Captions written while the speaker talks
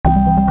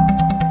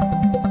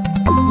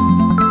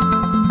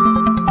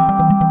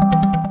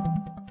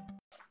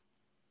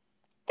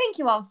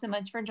you all so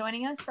much for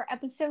joining us for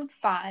episode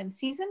 5,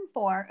 season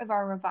 4 of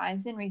our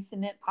Revise and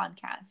Resubmit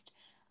podcast.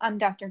 I'm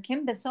Dr.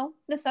 Kim Bissell,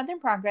 the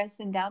Southern Progress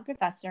Endowed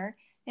Professor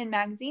in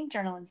Magazine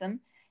Journalism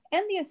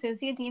and the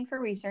Associate Dean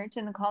for Research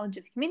in the College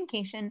of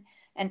Communication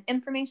and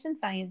Information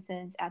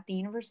Sciences at the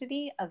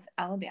University of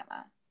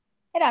Alabama.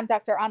 And I'm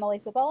Dr.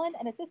 Annalisa Bowen,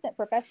 an Assistant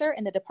Professor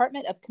in the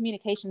Department of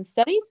Communication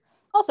Studies,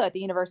 also at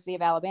the University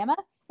of Alabama.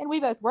 And we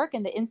both work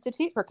in the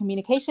Institute for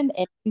Communication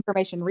and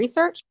Information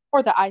Research,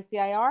 or the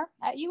ICIR,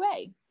 at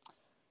UA.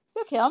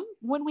 So, Kim,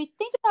 when we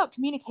think about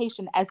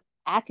communication as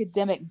an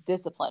academic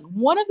discipline,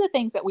 one of the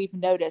things that we've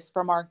noticed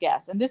from our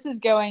guests, and this is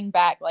going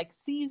back like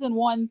season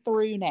 1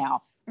 through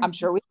now, I'm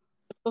sure we've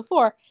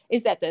before,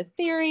 is that the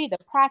theory, the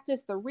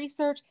practice, the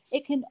research,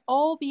 it can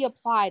all be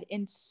applied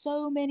in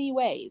so many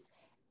ways.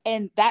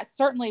 And that's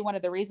certainly one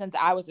of the reasons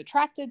I was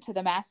attracted to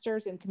the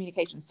Master's in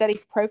Communication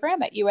Studies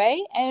program at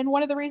UA, and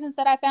one of the reasons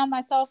that I found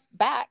myself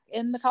back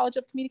in the College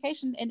of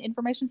Communication and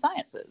Information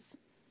Sciences.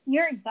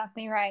 You're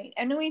exactly right.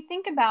 And when we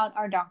think about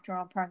our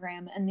doctoral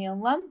program and the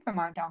alum from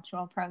our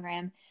doctoral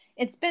program,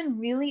 it's been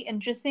really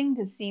interesting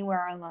to see where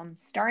our alums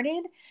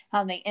started,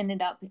 how they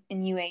ended up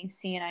in UA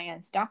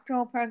CNIS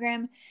doctoral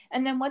program,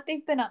 and then what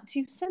they've been up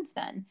to since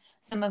then.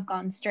 Some have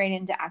gone straight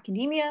into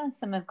academia,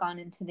 some have gone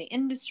into the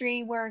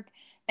industry work,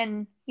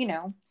 and,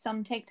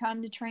 some take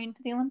time to train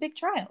for the Olympic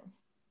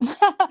trials.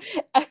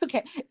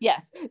 Okay,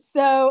 yes.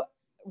 So,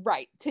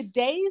 right.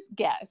 Today's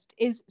guest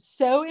is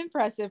so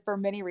impressive for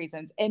many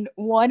reasons. And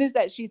one is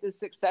that she's a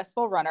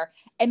successful runner.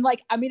 And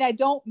I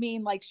don't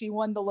mean like she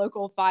won the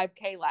local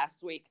 5K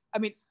last week.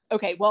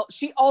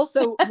 She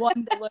also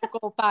won the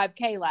local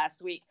 5K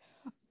last week.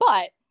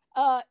 But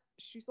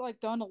she's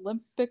done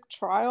Olympic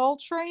trial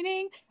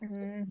training.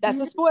 Mm-hmm.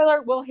 That's a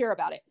spoiler. We'll hear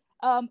about it.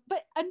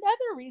 But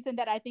another reason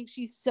that I think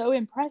she's so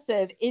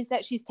impressive is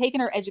that she's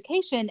taken her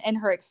education and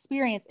her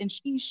experience and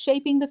she's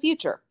shaping the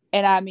future.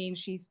 And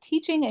she's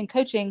teaching and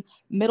coaching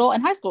middle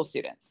and high school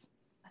students.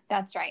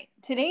 That's right.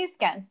 Today's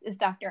guest is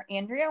Dr.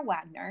 Andrea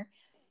Wagner,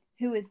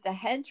 who is the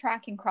head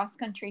track and cross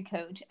country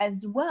coach,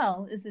 as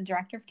well as the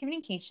director of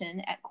communication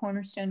at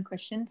Cornerstone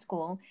Christian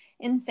School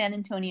in San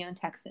Antonio,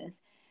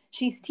 Texas.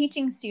 She's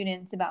teaching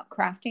students about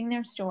crafting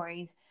their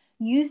stories,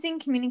 using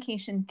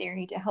communication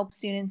theory to help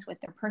students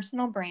with their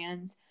personal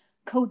brands,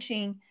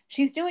 coaching.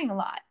 She's doing a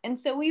lot. And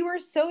so we were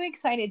so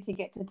excited to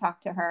get to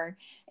talk to her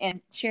and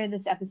share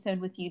this episode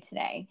with you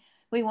today.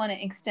 We want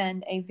to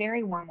extend a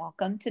very warm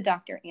welcome to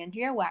Dr.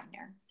 Andrea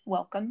Wagner.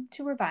 Welcome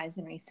to Revise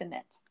and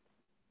Resubmit.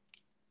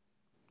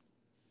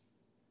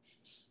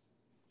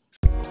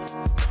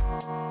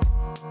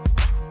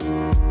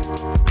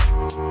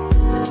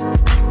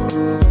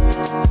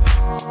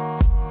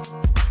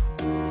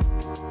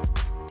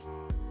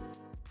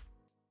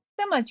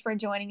 So much for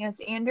joining us,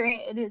 Andrea.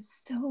 It is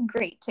so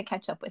great to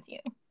catch up with you.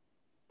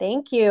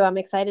 Thank you. I'm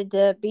excited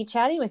to be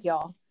chatting with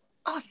y'all.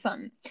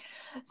 Awesome.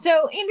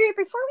 So, Andrea,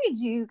 before we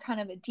do kind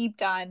of a deep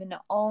dive into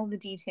all the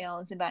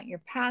details about your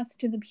path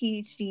to the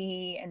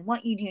PhD and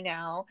what you do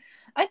now,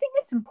 I think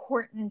it's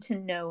important to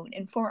note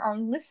and for our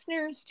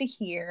listeners to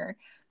hear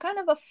kind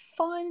of a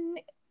fun,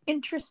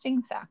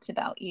 interesting fact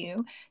about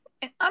you.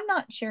 And I'm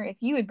not sure if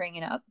you would bring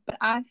it up, but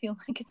I feel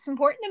like it's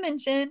important to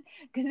mention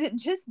because it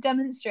just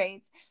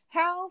demonstrates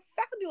how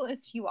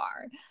fabulous you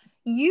are.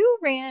 You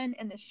ran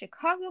in the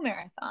Chicago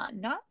Marathon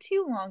not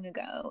too long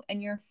ago,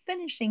 and your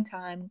finishing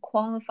time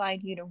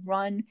qualified you to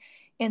run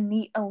in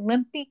the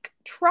Olympic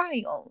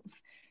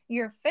trials.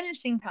 Your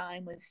finishing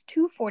time was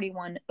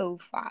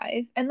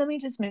 2:41:05. And let me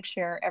just make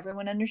sure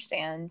everyone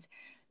understands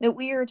that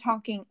we are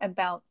talking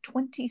about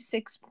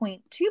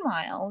 26.2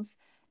 miles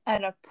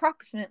at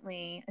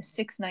approximately a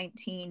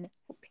 6:19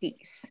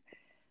 pace.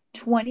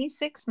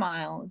 26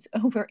 miles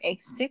over a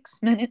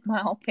 6-minute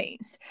mile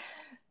pace.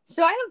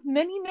 So I have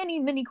many, many,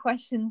 many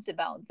questions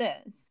about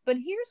this, but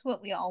here's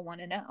what we all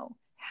want to know.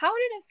 How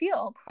did it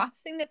feel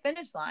crossing the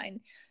finish line,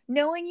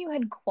 knowing you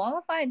had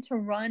qualified to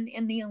run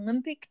in the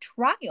Olympic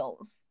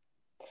trials?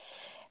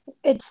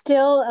 It's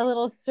still a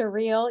little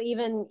surreal,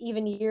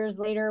 even years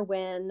later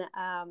when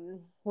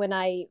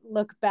I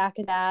look back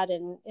at that,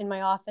 and in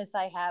my office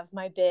I have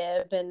my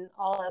bib and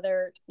all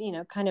other,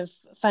 kind of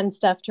fun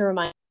stuff to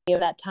remind me of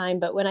that time.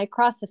 But when I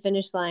crossed the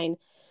finish line,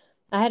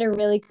 I had a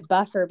really good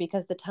buffer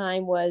because the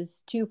time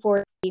was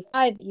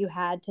 2:45 you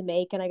had to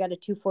make, and I got a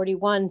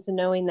 2:41. So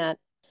knowing that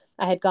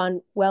I had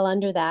gone well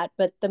under that,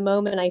 but the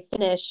moment I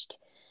finished,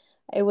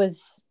 it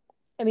was,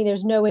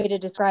 there's no way to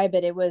describe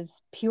it. It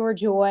was pure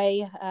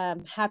joy,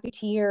 happy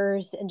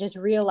tears, and just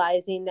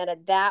realizing that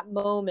at that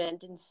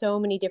moment, in so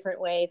many different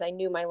ways, I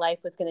knew my life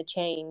was going to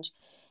change.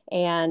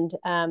 And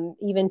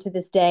even to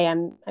this day,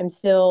 I'm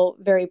still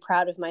very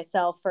proud of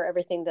myself for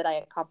everything that I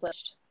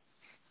accomplished.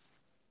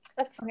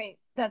 Okay,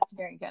 that's a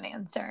very good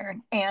answer.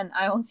 And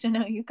I also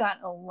know you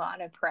got a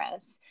lot of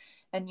press,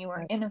 and you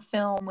were in a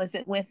film. Was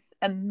it with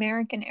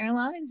American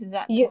Airlines? Is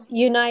that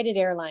United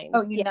Airlines?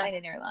 Oh,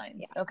 United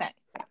Airlines. Yeah. Okay.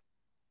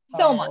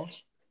 So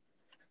much.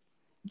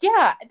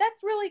 Yeah,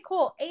 that's really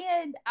cool.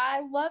 And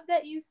I love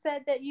that you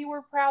said that you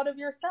were proud of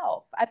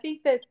yourself. I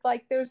think that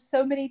like there's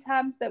so many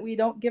times that we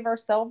don't give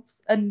ourselves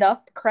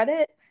enough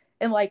credit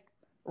and like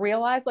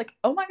realize like,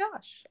 oh my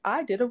gosh,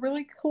 I did a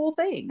really cool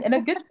thing and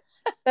a good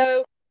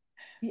so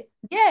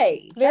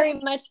yay. Very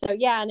much so.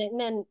 Yeah. And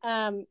then,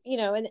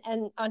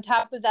 and on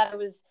top of that, I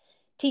was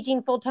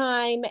teaching full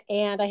time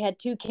and I had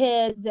two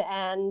kids.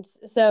 And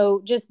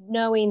so just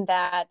knowing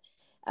that,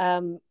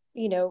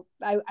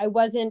 I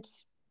wasn't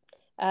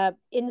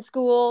in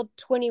school,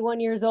 21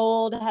 years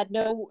old, had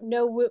no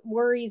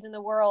worries in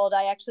the world.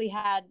 I actually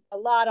had a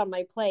lot on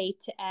my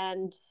plate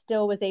and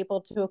still was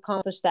able to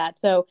accomplish that.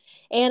 So,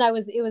 and it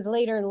was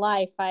later in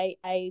life.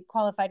 I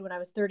qualified when I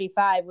was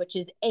 35, which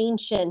is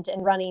ancient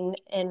and running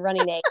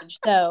age.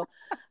 So,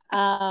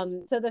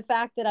 so the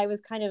fact that I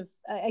was kind of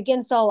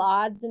against all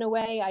odds in a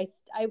way,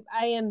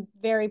 I am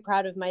very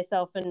proud of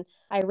myself, and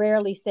I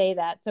rarely say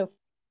that. So,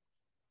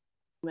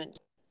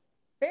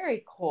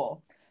 very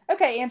cool.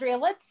 Okay, Andrea,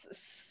 let's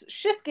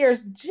shift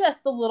gears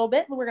just a little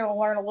bit. We're going to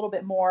learn a little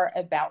bit more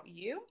about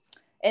you,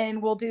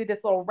 and we'll do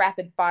this little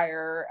rapid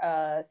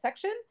fire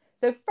section.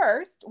 So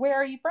first, where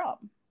are you from?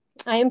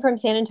 I am from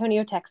San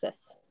Antonio,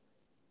 Texas.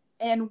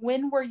 And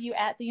when were you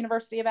at the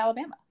University of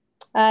Alabama?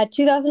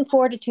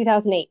 2004 to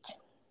 2008.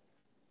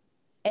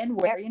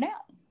 And where are you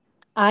now?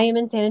 I am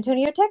in San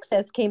Antonio,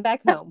 Texas. Came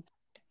back home.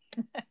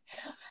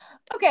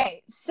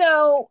 Okay,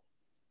 so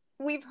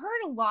we've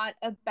heard a lot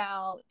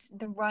about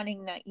the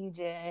running that you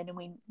did, and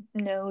we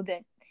know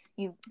that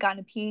you got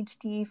a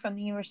PhD from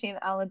the University of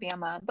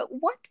Alabama. But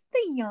what did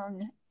the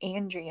young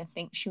Andrea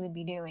think she would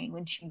be doing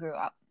when she grew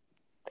up?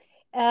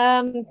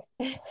 I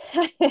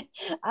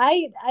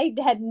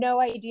had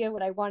no idea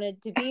what I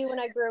wanted to be when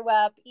I grew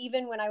up.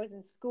 Even when I was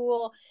in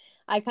school,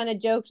 I kind of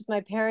joked with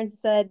my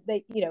parents, said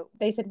that,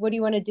 they said, what do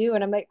you want to do?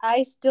 And I'm like,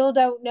 I still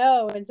don't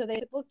know. And so they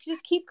said, well,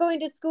 just keep going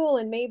to school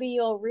and maybe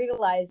you'll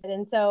realize it.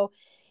 And so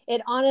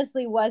it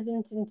honestly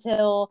wasn't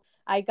until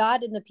I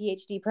got in the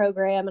PhD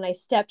program and I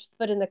stepped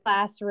foot in the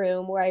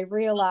classroom where I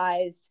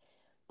realized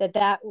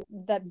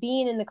that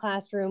being in the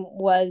classroom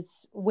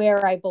was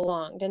where I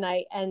belonged. And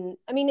I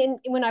mean,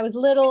 when I was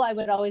little, I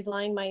would always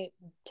line my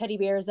teddy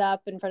bears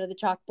up in front of the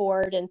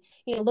chalkboard. And,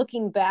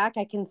 looking back,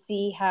 I can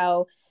see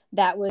how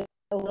that was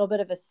a little bit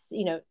of a,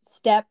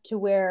 step to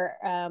where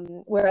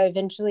I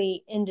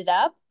eventually ended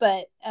up.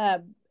 But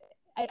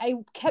I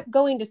kept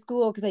going to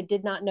school because I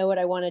did not know what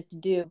I wanted to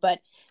do. But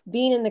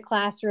being in the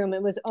classroom,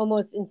 it was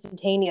almost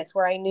instantaneous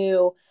where I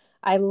knew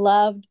I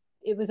loved.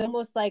 It was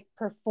almost like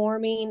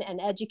performing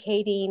and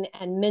educating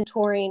and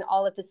mentoring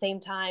all at the same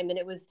time. And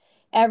it was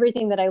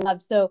everything that I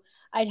loved. So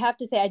I'd have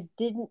to say I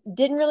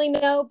didn't really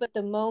know, but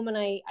the moment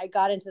I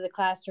got into the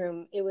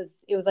classroom, it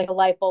was like a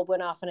light bulb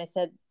went off and I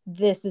said,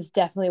 this is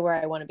definitely where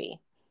I want to be.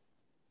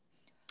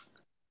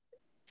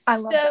 I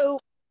love that.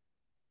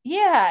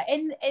 Yeah.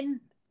 And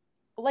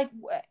like,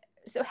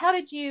 so how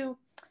did you,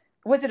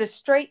 was it a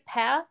straight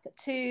path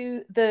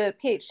to the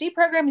PhD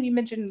program? And you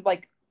mentioned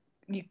like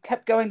you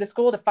kept going to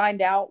school to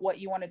find out what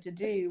you wanted to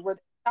do. Were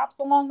there stops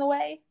along the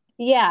way?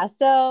 Yeah.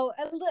 So,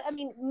 I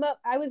mean,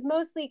 I was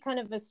mostly kind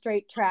of a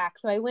straight track.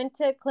 So I went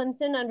to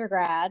Clemson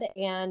undergrad,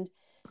 and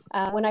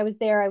when I was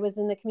there, I was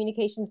in the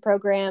communications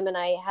program and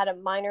I had a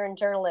minor in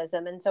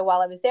journalism. And so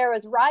while I was there, I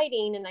was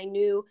writing, and I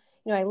knew,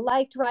 I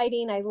liked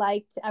writing. I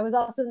was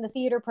also in the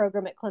theater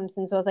program at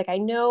Clemson. So I was like, I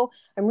know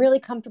I'm really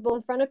comfortable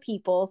in front of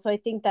people. So I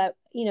think that,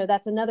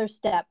 that's another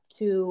step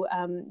to,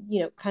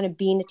 kind of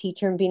being a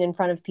teacher and being in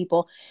front of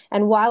people.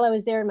 And while I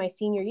was there in my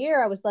senior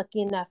year, I was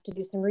lucky enough to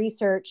do some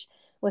research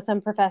with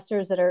some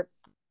professors that are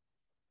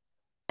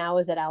now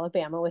is at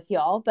Alabama with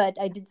y'all, but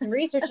I did some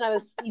research and I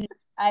was,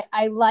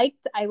 I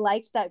liked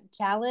that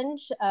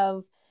challenge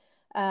of,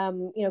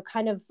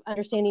 kind of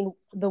understanding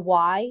the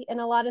why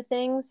in a lot of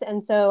things.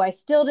 And so I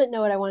still didn't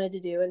know what I wanted to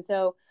do. And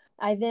so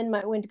I then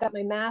got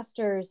my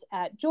master's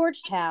at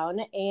Georgetown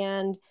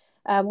and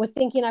was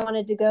thinking I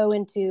wanted to go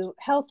into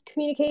health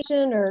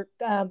communication or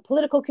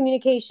political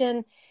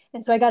communication.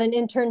 And so I got an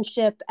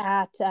internship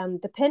at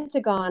the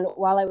Pentagon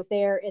while I was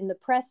there in the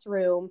press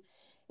room.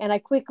 And I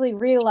quickly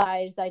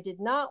realized I did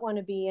not want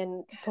to be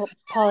in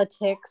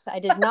politics. I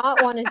did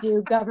not want to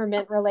do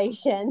government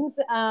relations.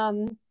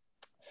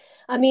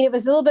 I mean, it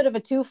was a little bit of a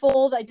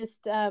twofold. I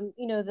just,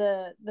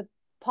 the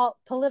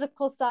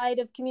political side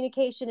of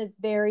communication is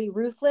very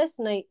ruthless.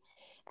 And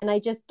I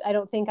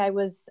don't think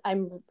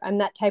I'm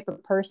that type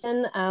of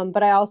person.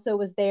 But I also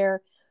was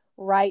there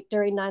right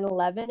during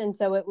 9/11. And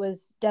so it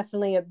was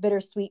definitely a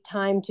bittersweet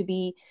time to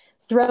be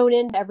thrown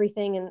into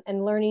everything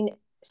and learning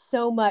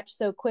so much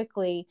so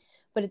quickly,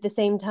 but at the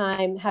same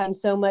time, having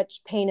so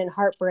much pain and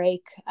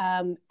heartbreak.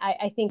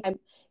 I think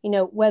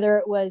whether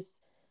it was,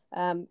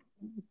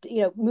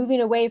 moving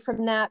away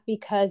from that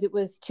because it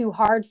was too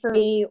hard for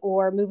me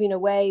or moving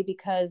away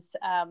because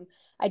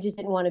I just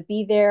didn't want to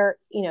be there.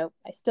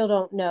 I still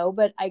don't know,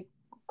 but I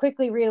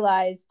quickly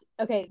realized,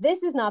 okay,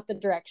 this is not the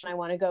direction I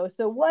want to go.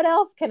 So what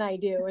else can I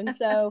do? And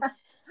so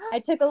I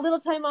took a little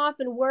time off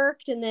and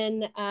worked, and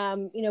then,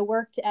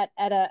 worked at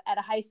a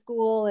high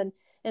school and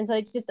And so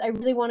I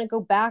really want to go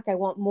back. I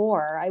want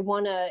more. I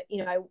want to,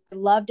 I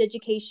loved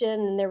education,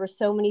 and there were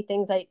so many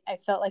things I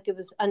felt like it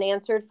was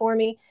unanswered for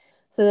me.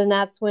 So then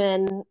that's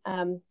when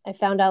I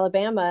found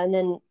Alabama. And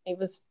then it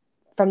was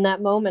from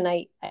that moment,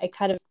 I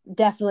kind of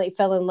definitely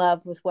fell in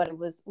love with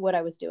what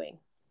I was doing.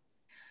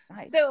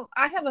 So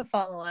I have a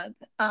follow-up.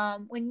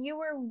 When you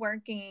were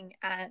working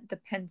at the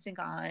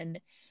Pentagon,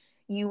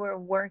 you were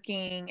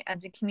working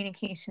as a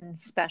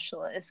communications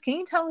specialist. Can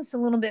you tell us a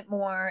little bit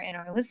more, and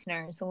our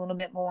listeners a little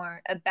bit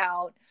more,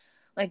 about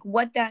like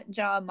what that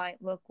job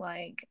might look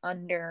like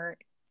under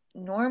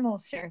normal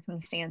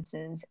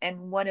circumstances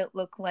and what it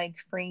looked like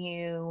for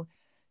you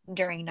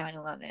during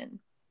 9/11?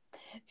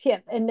 Yeah,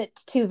 and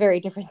it's two very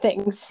different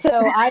things.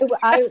 So I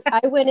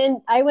went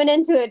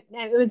into it,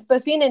 and it was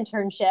supposed to be an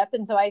internship,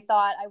 and so I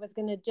thought I was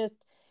going to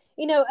just,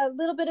 a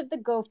little bit of the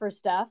gopher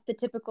stuff, the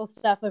typical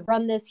stuff of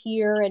run this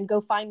here and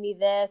go find me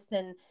this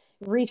and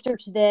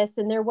research this,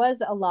 and there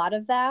was a lot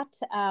of that.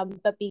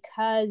 But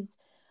because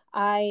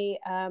I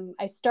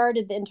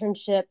started the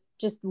internship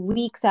just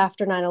weeks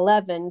after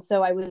 9/11,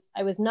 so I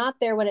was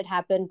not there when it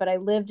happened, but I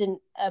lived in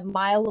a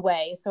mile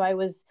away, so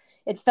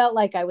it felt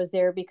like I was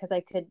there because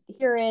I could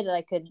hear it and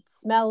I could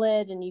smell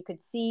it, and you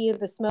could see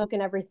the smoke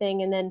and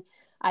everything. And then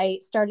I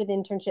started the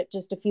internship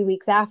just a few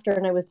weeks after,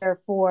 and I was there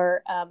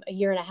for a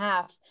year and a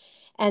half.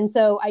 And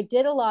so I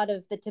did a lot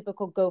of the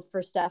typical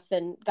gopher stuff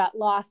and got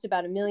lost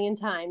about 1,000,000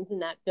 times in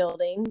that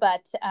building.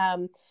 But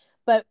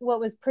what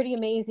was pretty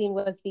amazing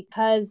was,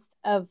 because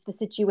of the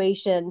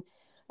situation,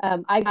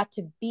 I got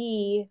to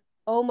be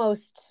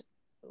almost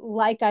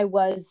like I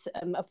was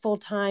a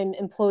full-time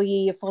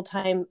employee, a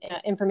full-time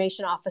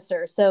information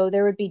officer. So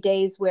there would be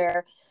days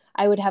where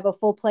I would have a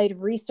full plate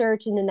of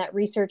research, and then that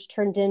research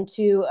turned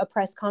into a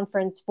press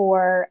conference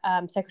for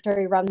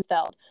Secretary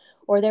Rumsfeld.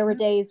 Or there were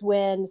days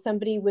when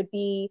somebody would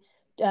be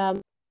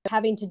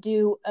having to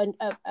do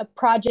a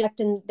project,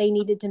 and they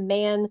needed to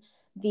man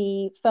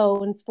the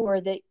phones for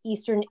the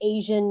Eastern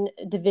Asian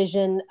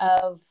division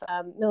of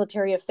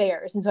military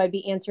affairs. And so I'd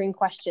be answering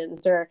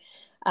questions, or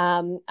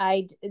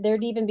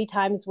there'd even be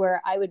times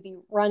where I would be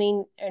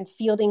running and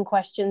fielding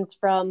questions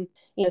from,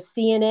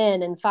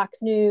 CNN and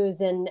Fox News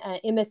and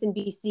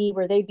MSNBC,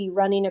 where they'd be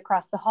running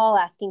across the hall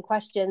asking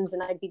questions,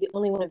 and I'd be the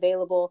only one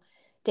available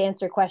to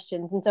answer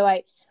questions. And so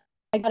I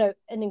got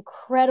an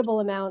incredible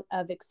amount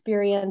of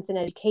experience and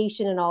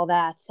education and all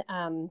that.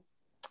 And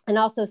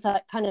also saw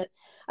kind of,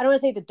 I don't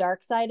want to say the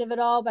dark side of it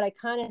all, but I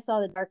kind of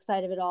saw the dark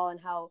side of it all, and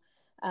how,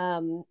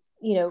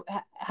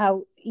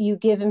 how you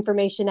give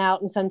information out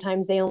and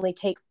sometimes they only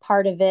take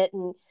part of it,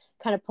 and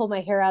kind of pull my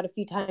hair out a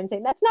few times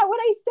saying, that's not what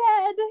I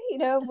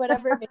said,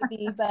 whatever it may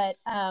be. But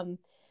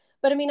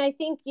I mean, I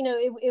think,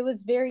 it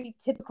was very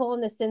typical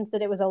in the sense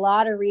that it was a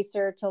lot of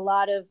research, a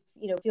lot of,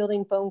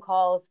 fielding phone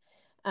calls.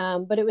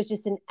 But it was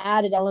just an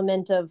added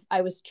element of, I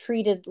was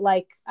treated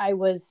like I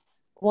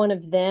was one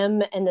of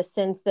them, in the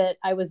sense that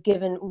I was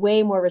given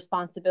way more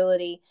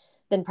responsibility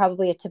than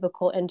probably a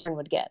typical intern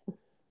would get.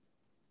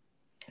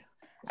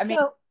 I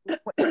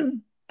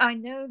mean, I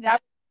know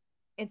that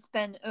it's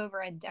been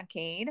over a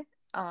decade.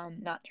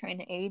 Not trying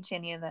to age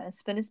any of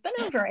this, but it's been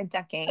over a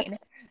decade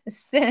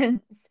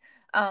since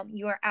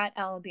you were at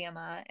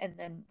Alabama and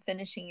then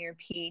finishing your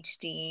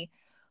PhD.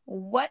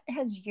 What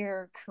has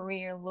your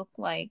career looked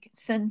like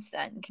since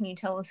then? Can you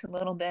tell us a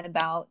little bit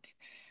about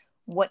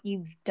what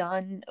you've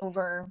done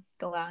over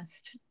the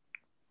last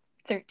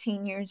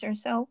 13 years or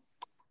so?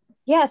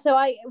 Yeah,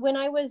 so when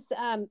I was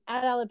at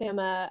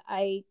Alabama,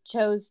 I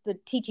chose the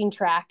teaching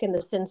track, in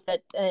the sense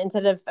that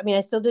instead of, I mean,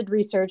 I still did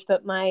research,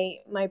 but my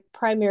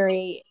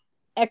primary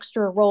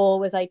extra role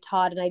was I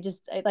taught,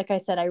 and like I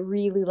said, I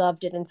really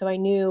loved it. And so I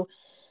knew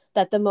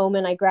that the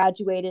moment I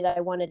graduated,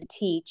 I wanted to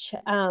teach.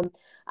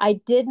 I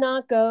did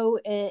not go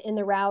in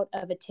the route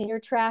of a tenure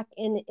track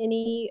in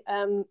any,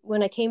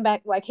 when I came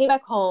back, I came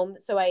back home.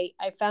 So I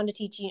got a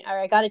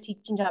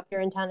teaching job here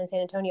in town in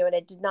San Antonio, and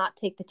I did not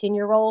take the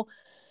tenure role,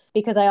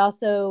 because I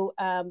also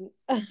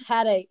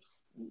had a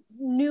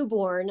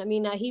newborn. I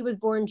mean, he was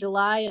born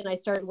July, and I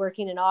started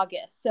working in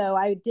August. So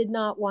I did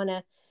not want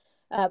to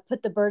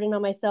put the burden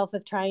on myself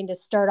of trying to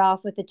start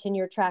off with a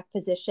tenure track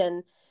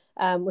position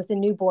with a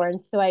newborn.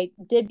 So I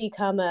did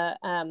become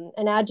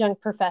an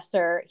adjunct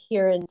professor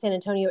here in San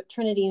Antonio at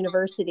Trinity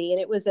University.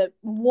 And it was a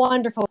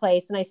wonderful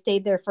place. And I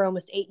stayed there for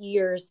almost 8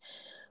 years,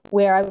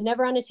 where I was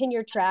never on a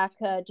tenure track,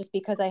 just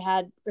because I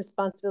had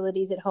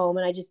responsibilities at home,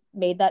 and I just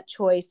made that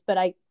choice. But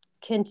I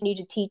continued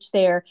to teach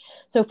there.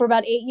 So for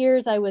about 8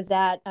 years, I was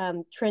at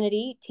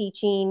Trinity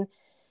teaching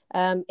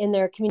in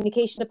their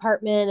communication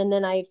department. And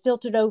then I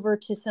filtered over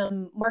to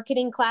some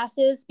marketing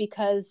classes,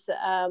 because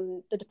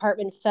the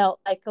department felt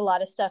like a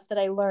lot of stuff that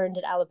I learned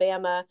at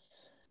Alabama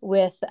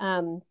with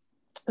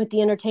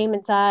the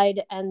entertainment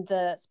side and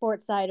the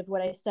sports side of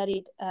what I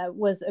studied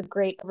was a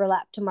great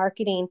overlap to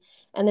marketing.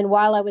 And then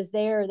while I was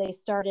there, they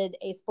started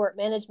a sport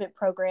management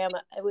program.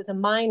 It was a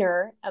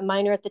minor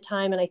at the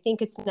time, and I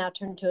think it's now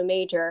turned to a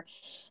major.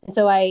 And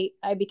so I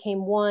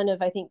became one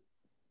of, I think,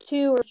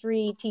 2 or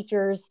 3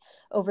 teachers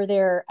over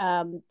there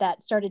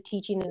that started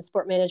teaching in a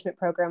sport management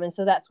program. And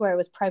so that's where I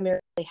was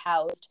primarily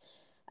housed.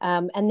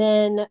 And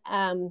then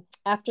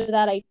after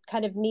that, I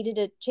kind of needed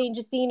a change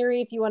of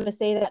scenery, if you want to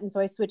say that. And so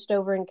I switched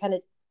over and kind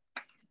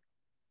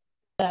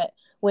of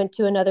went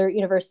to another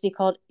university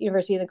called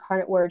University of the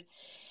Incarnate Word.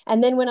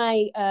 And then when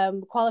I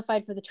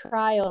qualified for the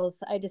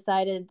trials, I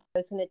decided I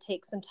was going to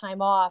take some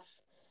time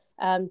off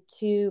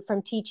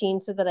from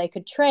teaching so that I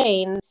could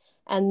train.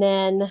 And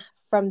then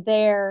from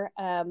there,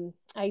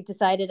 I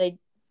decided I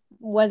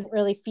wasn't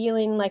really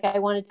feeling like I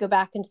wanted to go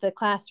back into the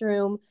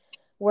classroom.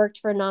 Worked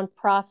for a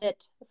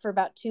nonprofit for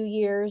about 2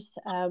 years,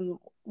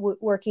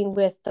 working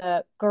with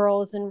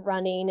girls in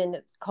running, and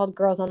it's called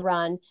Girls on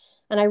Run.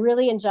 And I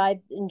really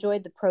enjoyed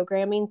the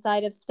programming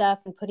side of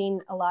stuff and putting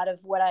a lot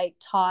of what I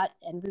taught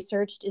and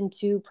researched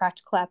into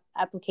practical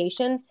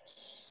application.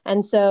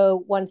 And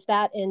so once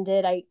that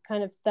ended, I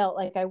kind of felt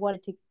like I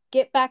wanted to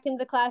get back into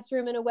the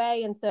classroom in a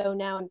way. And so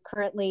now I'm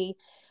currently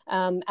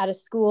at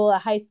a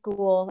high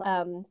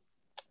school,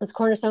 it's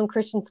Cornerstone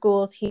Christian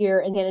Schools here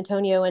in San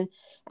Antonio. And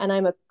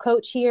I'm a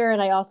coach here,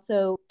 and I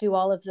also do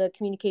all of the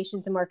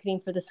communications and marketing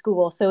for the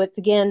school. So it's,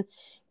 again,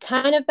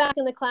 kind of back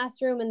in the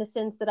classroom in the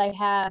sense that I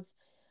have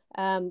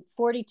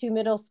 42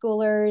 middle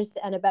schoolers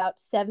and about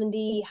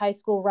 70 high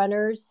school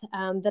runners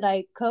that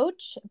I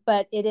coach,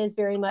 but it is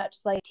very much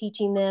like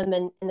teaching them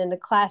and in the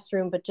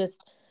classroom, but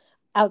just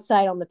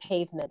outside on the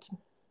pavement.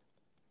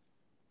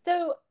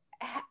 So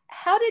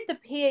how did the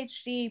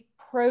PhD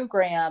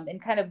program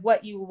and kind of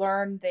what you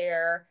learned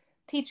there,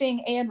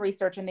 teaching and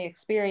research and the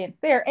experience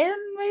there, and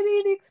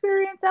maybe the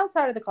experience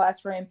outside of the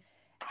classroom,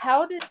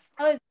 how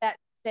has that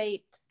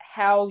shaped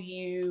how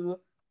you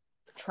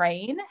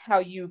train, how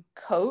you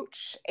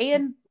coach,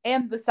 and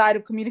the side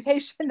of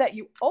communication that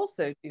you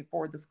also do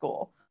for the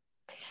school?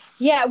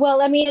 Yeah,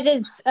 well, I mean, it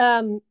is,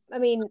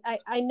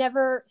 I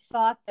never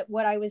thought that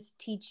what I was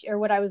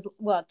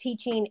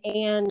teaching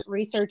and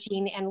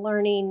researching and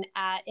learning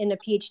in a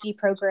PhD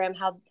program,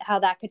 how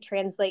that could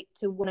translate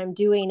to what I'm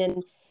doing.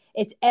 And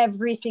it's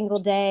every single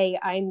day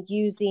I'm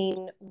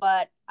using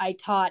what I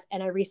taught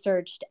and I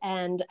researched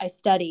and I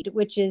studied,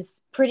 which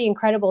is pretty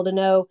incredible to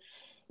know.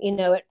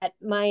 At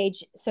my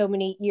age, so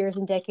many years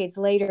and decades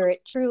later,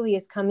 it truly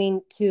is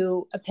coming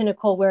to a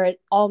pinnacle where it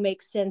all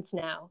makes sense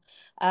now.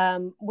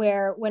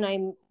 Where when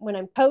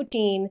I'm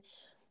coaching,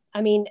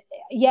 I mean,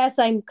 yes,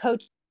 I'm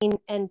coaching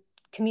and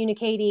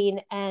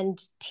communicating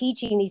and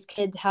teaching these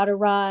kids how to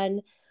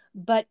run,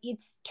 but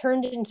it's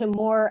turned into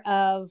more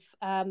of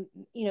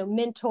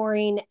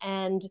mentoring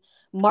and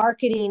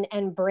marketing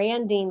and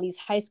branding these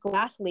high school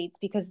athletes,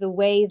 because the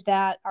way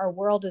that our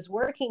world is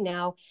working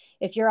now,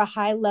 if you're a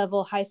high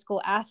level high school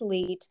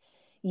athlete,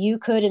 you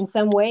could in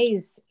some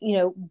ways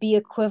be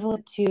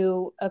equivalent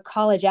to a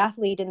college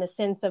athlete in the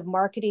sense of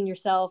marketing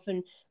yourself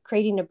and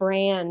creating a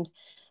brand.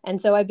 And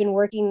so I've been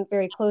working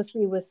very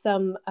closely with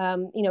some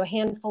a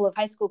handful of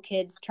high school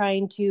kids,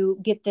 trying to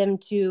get them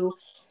to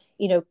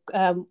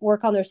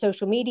work on their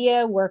social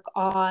media, work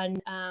on,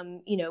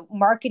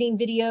 marketing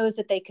videos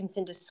that they can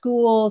send to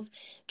schools,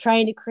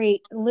 trying to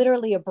create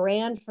literally a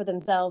brand for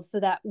themselves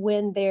so that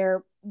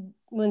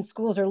when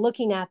schools are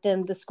looking at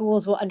them, the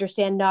schools will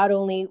understand not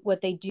only what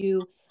they do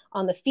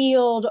on the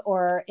field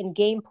or in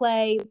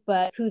gameplay,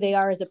 but who they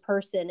are as a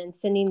person, and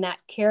sending that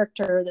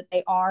character that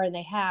they are and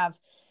they have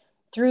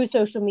through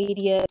social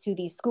media to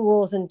these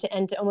schools and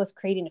to almost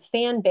creating a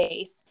fan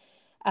base.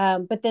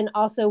 But then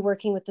also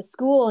working with the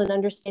school and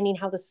understanding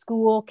how the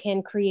school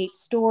can create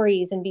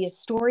stories and be a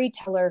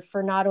storyteller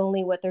for not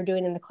only what they're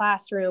doing in the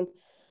classroom,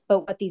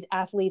 but what these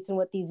athletes and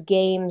what these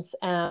games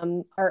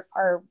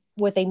are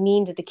what they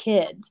mean to the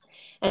kids.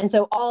 And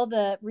so all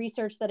the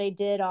research that I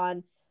did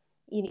on,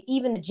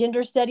 even the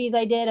gender studies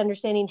I did,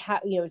 understanding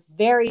how, it's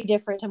very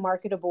different to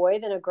market a boy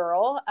than a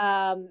girl.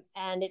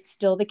 And it's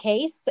still the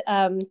case.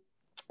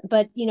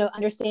 But,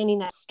 understanding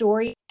that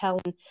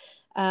storytelling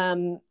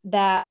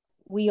that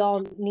we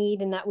all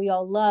need and that we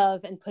all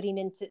love, and putting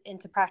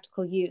into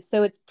practical use.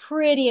 So it's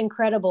pretty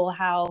incredible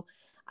how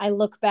I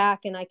look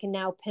back and I can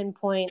now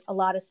pinpoint a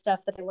lot of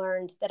stuff that I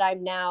learned that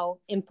I'm now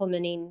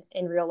implementing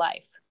in real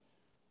life.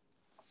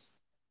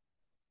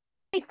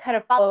 Kind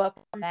of follow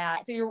up on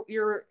that. So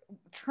you're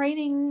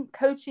training,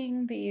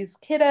 coaching these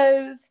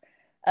kiddos,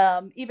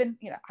 even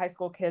high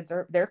school kids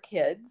are their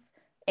kids,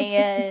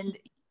 and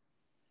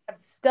have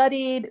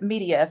studied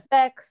media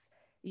effects.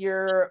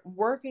 You're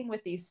working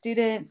with these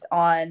students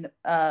on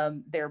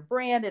their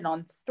brand and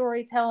on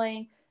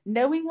storytelling,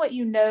 knowing what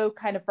you know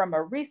kind of from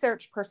a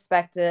research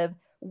perspective,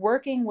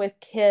 working with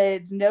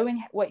kids,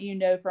 knowing what you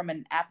know from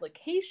an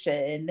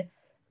application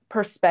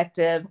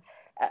perspective.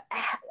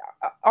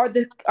 Are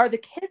the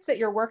kids that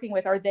you're working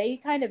with, are they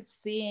kind of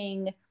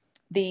seeing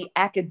the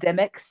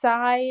academic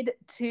side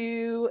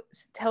to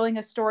telling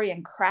a story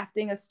and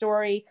crafting a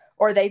story,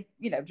 or are they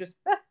just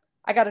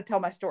I got to tell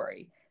my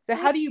story? So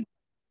how do you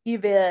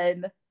weave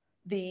in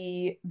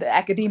the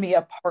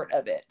academia part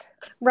of it.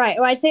 Right.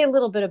 Well, I'd say a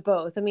little bit of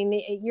both. I mean,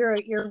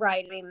 you're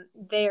right. I mean,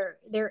 they're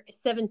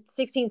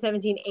 16,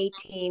 17,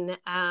 18.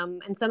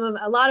 And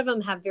a lot of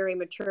them have very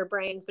mature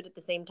brains, but at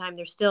the same time,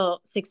 they're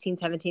still 16,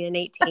 17, and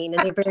 18.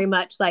 And they're very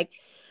much like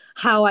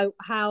how,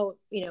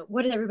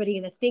 what is everybody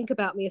going to think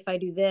about me if I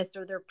do this,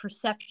 or their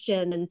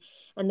perception,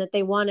 and that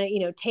they want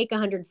to, take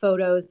 100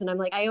 photos. And I'm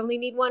like, I only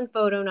need one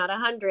photo, not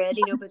 100,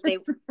 but they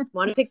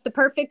want to pick the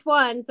perfect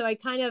one. So I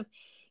kind of,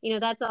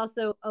 that's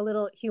also a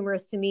little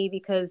humorous to me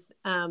because,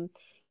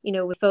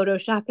 with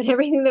Photoshop and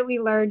everything that we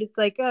learned, it's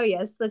like, oh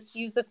yes, let's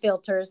use the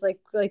filters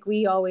like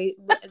we always,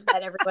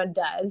 that everyone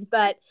does.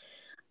 But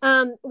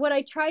what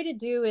I try to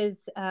do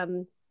is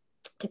I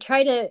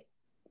try to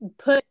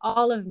put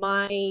all of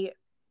my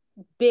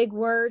big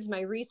words,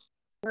 my research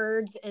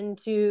words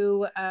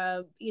into,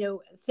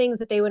 things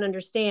that they would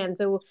understand.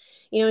 So,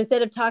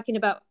 instead of talking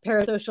about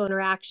parasocial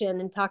interaction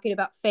and talking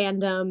about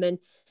fandom and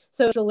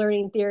social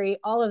learning theory,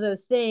 all of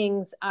those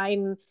things,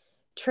 I'm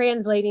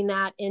translating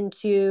that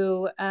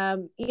into,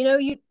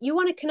 you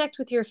want to connect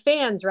with your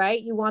fans,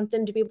 right? You want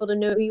them to be able to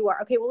know who you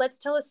are. Okay, well, let's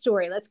tell a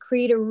story. Let's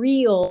create a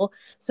reel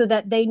so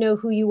that they know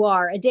who you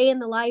are, a day in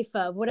the life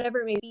of,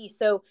 whatever it may be.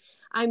 So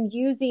I'm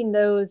using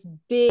those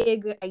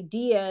big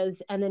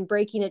ideas and then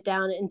breaking it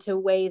down into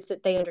ways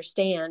that they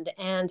understand.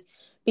 And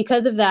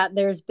because of that,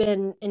 there's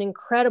been an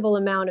incredible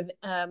amount of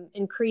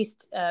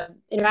increased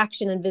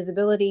interaction and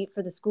visibility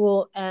for the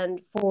school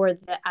and for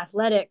the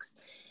athletics.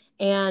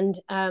 And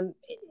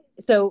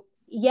so,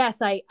 yes,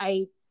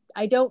 I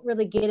don't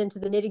really get into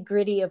the nitty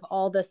gritty of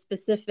all the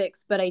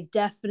specifics, but I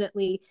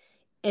definitely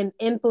am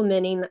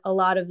implementing a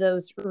lot of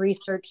those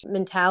research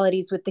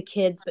mentalities with the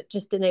kids, but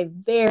just in a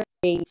very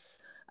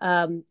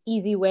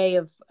easy way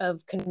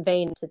of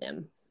conveying to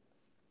them.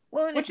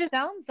 Well, and it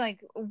sounds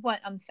like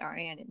I'm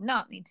sorry, I did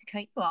not mean to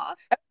cut you off.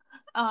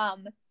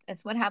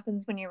 That's what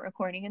happens when you're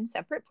recording in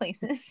separate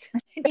places.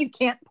 You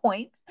can't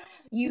point.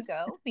 You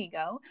go, we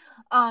go.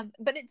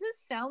 But it does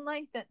sound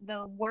like that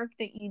the work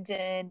that you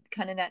did,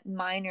 kind of that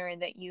minor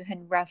that you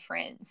had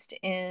referenced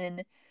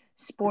in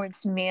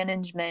sports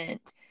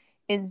management,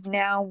 is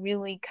now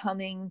really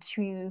coming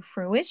to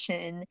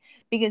fruition,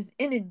 because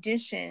in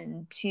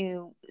addition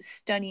to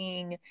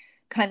studying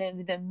kind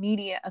of the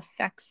media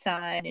effects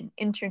side and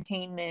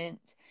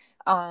entertainment,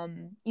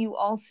 you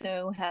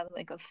also have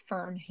like a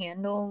firm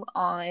handle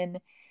on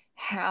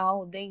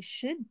how they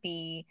should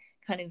be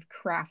kind of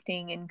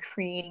crafting and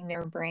creating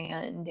their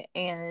brand,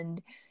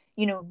 and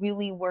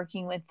really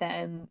working with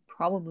them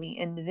probably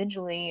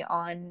individually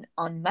on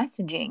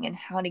messaging and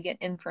how to get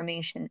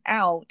information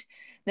out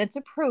that's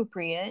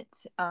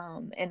appropriate,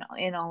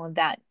 and all of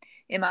that.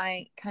 Am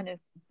I kind of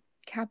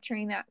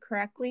capturing that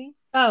correctly?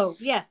 Oh,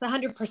 yes,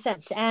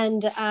 100%.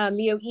 And,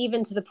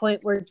 even to the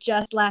point where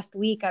just last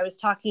week I was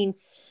talking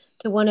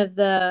to one of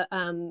the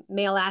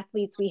male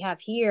athletes we have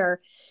here.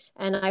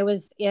 And I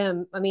was,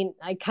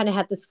 I kind of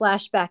had this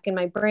flashback in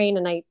my brain,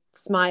 and I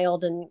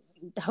smiled, and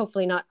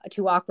hopefully not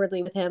too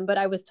awkwardly with him, but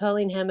I was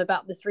telling him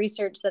about this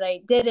research that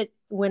I did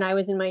when I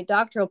was in my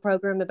doctoral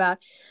program, about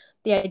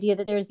the idea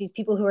that there's these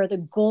people who are the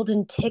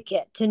golden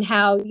ticket, and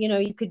how,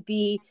 you could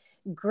be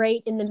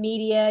great in the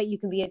media, you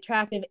can be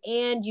attractive,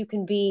 and you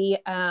can be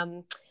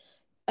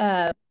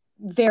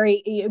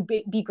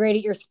be great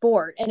at your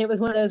sport. And it was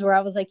one of those where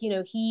I was like,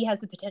 he has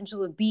the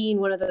potential of being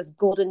one of those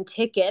golden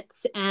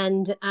tickets,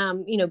 and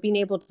being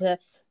able to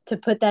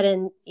put that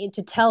in,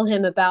 to tell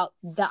him about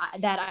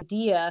that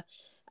idea.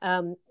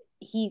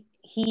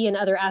 He and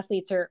other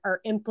athletes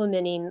are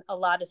implementing a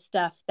lot of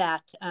stuff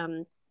that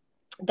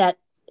that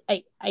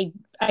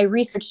I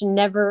researched,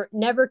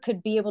 never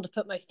could be able to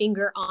put my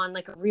finger on,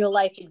 like a real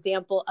life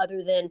example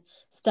other than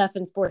stuff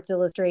in Sports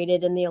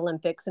Illustrated and the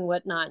Olympics and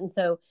whatnot. And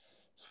so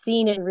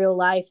seeing it in real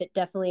life, it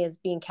definitely is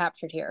being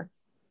captured here.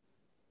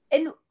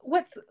 And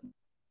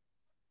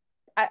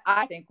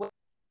I think what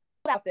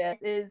about this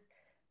is,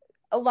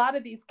 a lot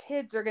of these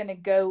kids are going to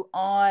go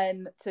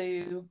on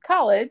to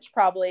college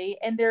probably,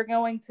 and they're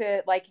going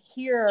to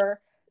hear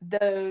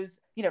those,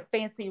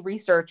 fancy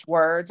research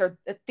words or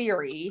a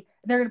theory,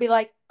 and they're going to be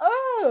like,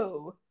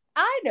 oh,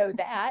 I know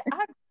that.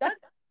 I've done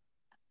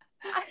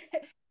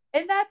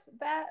and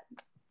that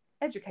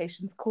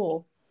education's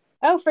cool.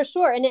 Oh, for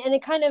sure. And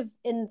it kind of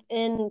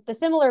in the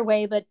similar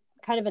way, but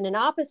kind of in an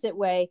opposite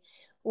way.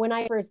 When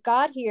I first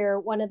got here,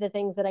 one of the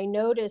things that I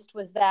noticed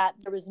was that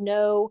there was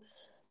no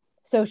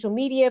social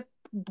media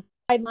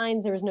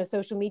guidelines, there was no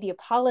social media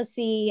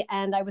policy,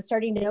 and I was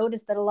starting to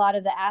notice that a lot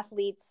of the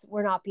athletes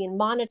were not being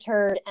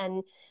monitored.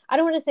 And I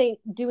don't want to say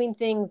doing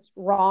things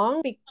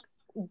wrong,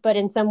 but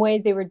in some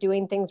ways they were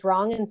doing things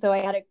wrong. And so I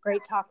had a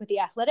great talk with the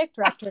athletic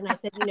director, and I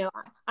said,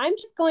 I'm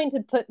just going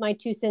to put my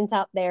 2 cents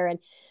out there, and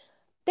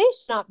they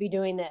should not be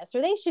doing this,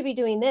 or they should be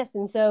doing this.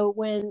 And so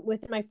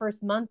within my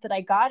first month that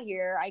I got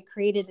here, I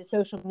created a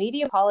social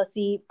media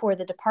policy for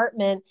the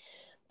department,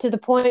 to the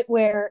point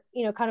where,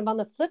 kind of on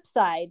the flip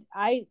side,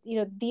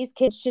 these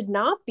kids should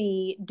not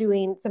be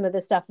doing some of the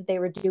stuff that they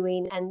were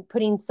doing and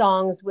putting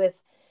songs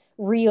with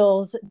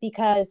reels,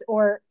 because,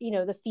 or,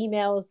 the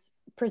females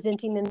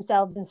presenting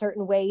themselves in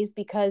certain ways,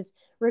 because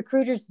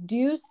recruiters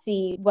do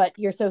see what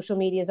your social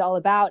media is all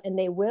about, and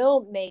they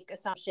will make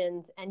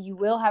assumptions, and you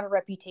will have a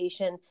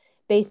reputation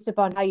based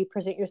upon how you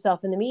present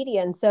yourself in the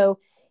media. And so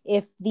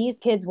if these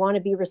kids want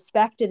to be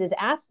respected as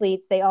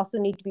athletes, they also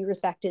need to be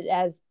respected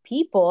as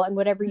people, and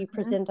whatever you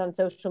present on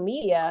social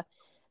media,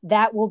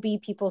 that will be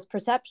people's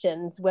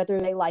perceptions, whether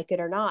they like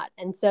it or not.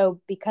 And so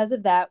because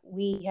of that,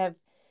 we have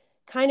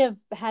kind of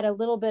had a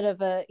little bit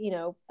of a,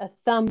 a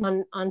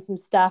thumb on some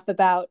stuff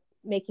about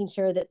making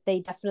sure that they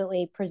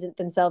definitely present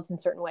themselves in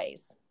certain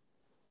ways.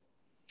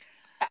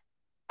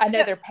 I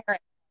know their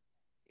parents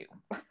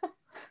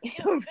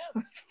do.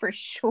 For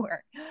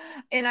sure.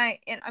 And I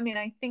mean,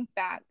 I think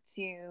back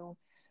to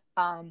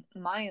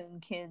my own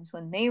kids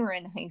when they were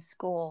in high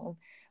school,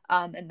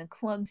 and the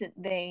clubs that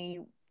they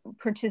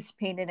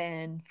participated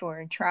in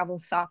for travel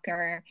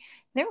soccer.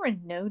 There were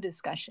no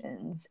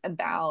discussions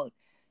about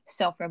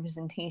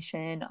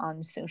self-representation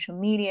on social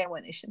media,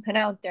 what they should put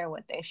out there,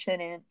 what they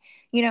shouldn't,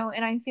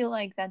 and I feel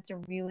like that's a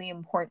really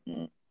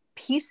important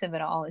piece of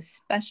it all,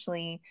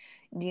 especially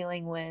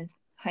dealing with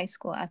high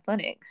school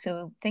athletics.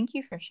 So thank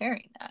you for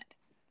sharing that.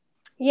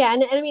 Yeah.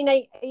 And I mean,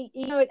 I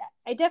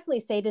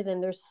definitely say to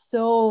them, there's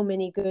so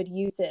many good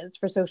uses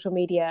for social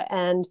media.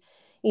 And,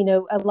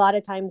 a lot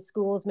of times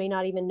schools may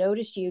not even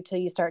notice you till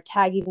you start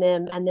tagging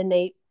them, and then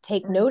they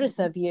take notice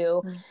of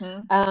you.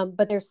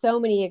 But there's so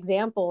many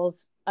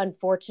examples,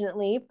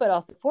 unfortunately, but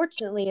also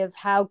fortunately, of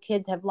how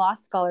kids have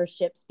lost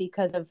scholarships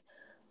because of,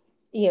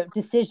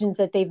 decisions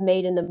that they've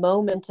made in the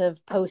moment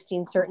of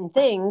posting certain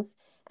things.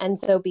 And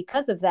so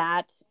because of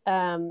that,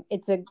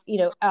 it's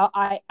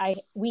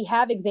we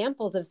have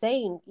examples of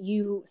saying,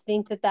 you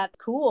think that that's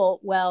cool,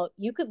 well,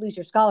 you could lose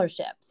your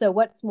scholarship. So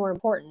what's more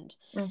important?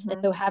 And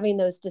so having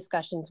those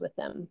discussions with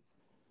them.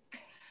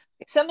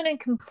 So I'm going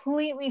to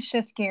completely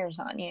shift gears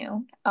on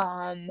you.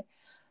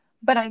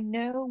 But I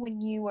know when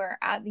you were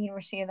at the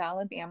University of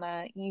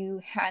Alabama,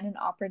 you had an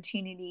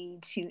opportunity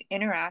to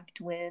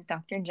interact with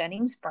Dr.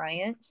 Jennings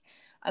Bryant.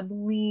 I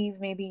believe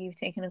maybe you've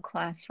taken a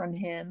class from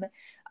him.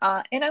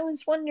 And I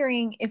was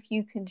wondering if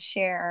you could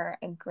share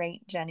a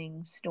great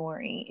Jennings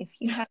story, if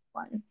you have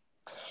one.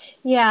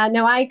 Yeah,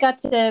 no, I got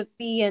to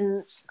be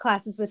in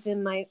classes with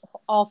him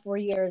all 4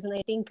 years. And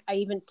I think I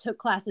even took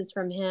classes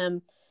from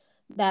him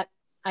that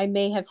I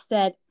may have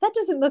said, that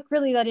doesn't look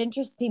really that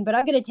interesting, but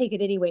I'm going to take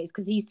it anyways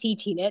because he's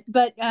teaching it.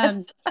 But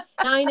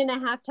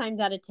 9.5 times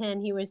out of 10,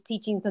 he was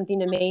teaching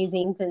something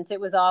amazing, since it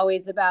was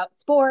always about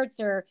sports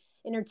or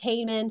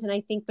entertainment. And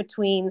I think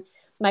between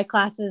my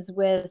classes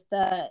with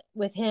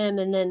him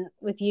and then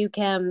with you,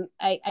 Kim,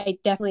 I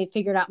definitely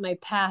figured out my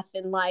path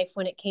in life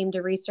when it came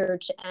to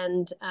research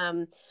and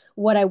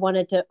what I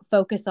wanted to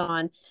focus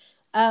on.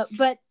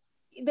 But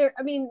there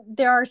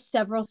are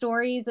several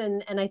stories,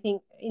 and I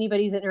think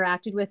anybody who's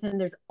interacted with him,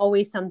 there's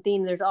always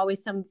something. There's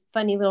always some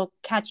funny little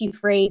catchy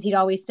phrase he'd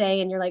always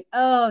say, and you're like,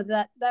 oh,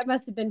 that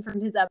must have been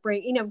from his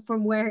upbringing,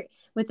 from where,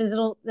 with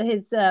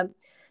his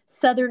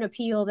Southern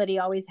appeal that he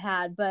always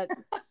had. But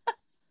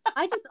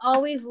I just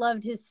always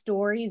loved his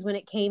stories when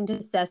it came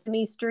to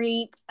Sesame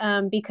Street,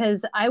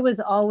 because I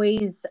was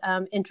always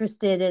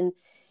interested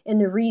in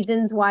the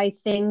reasons why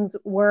things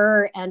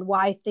were and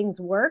why things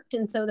worked.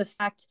 And so the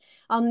fact,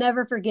 I'll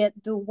never forget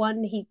the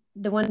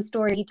one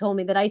story he told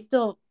me that I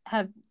still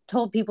have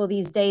told people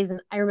these days,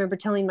 and I remember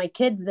telling my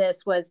kids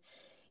this, was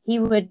he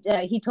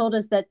told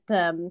us that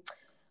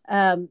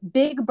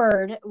Big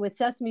Bird with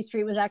Sesame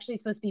Street was actually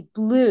supposed to be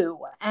blue,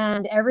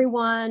 and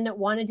everyone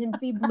wanted him to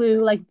be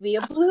blue, like be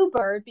a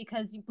bluebird,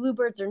 because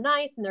bluebirds are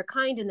nice and they're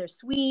kind and they're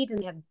sweet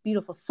and they have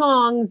beautiful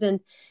songs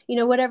and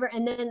whatever.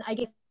 And then I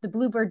guess the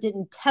bluebird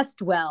didn't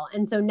test well,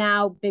 and so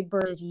now Big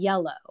Bird is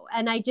yellow.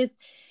 And I just,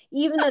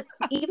 even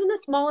the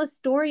smallest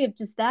story of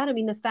just that, I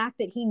mean, the fact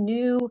that he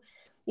knew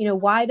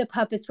why the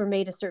puppets were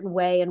made a certain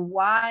way and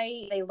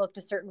why they looked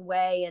a certain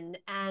way,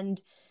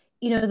 and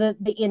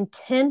the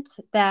intent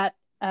that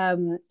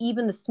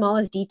even the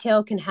smallest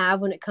detail can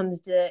have when it comes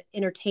to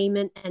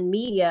entertainment and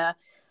media,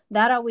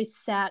 that always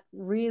sat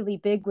really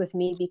big with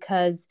me.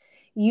 Because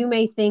you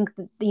may think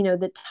that,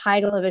 the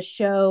title of a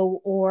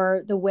show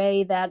or the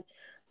way that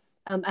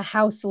a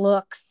house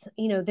looks,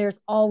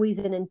 there's always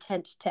an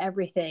intent to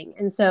everything.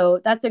 And so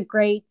that's a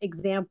great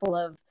example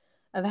of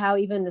how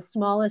even the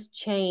smallest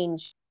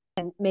change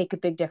can make a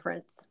big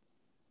difference.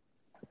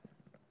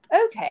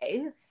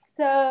 Okay,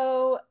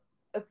 so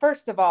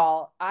first of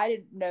all, I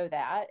didn't know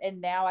that,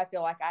 and now I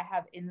feel like I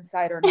have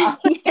insider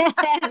knowledge.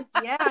 Yes,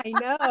 yeah, I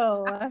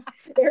know.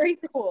 Very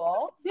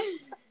cool.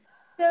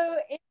 So,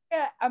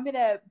 Andrea, I'm going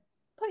to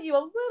put you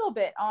a little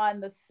bit on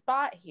the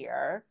spot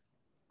here.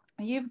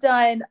 You've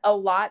done a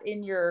lot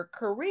in your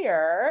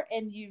career,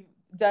 and you've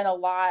done a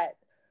lot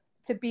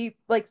to be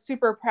like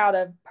super proud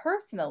of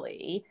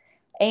personally.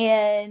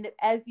 And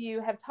as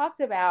you have talked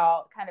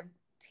about kind of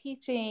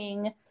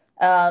teaching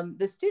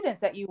the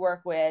students that you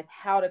work with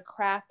how to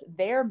craft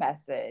their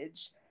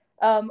message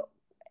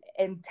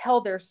and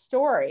tell their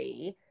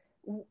story,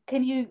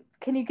 can you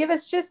give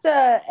us just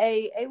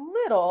a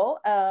little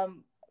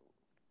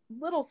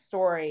little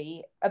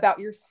story about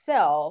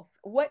yourself.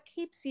 What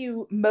keeps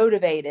you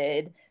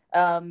motivated?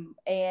 And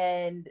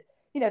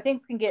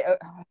things can get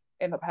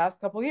in the past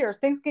couple of years,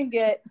 things can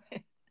get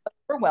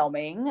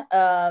overwhelming.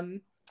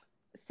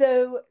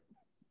 So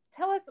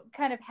tell us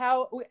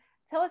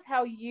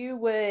how you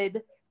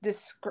would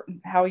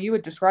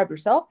describe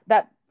yourself.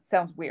 That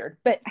sounds weird,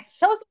 but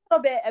tell us a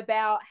little bit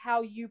about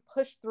how you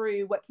push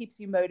through what keeps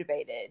you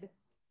motivated.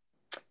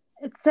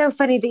 It's so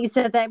funny that you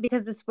said that,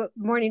 because this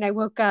morning I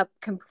woke up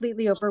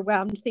completely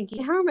overwhelmed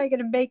thinking, how am I going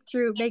to make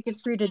it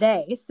through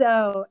today?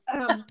 So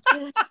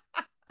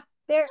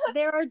there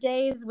are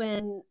days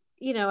when,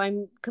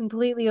 I'm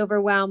completely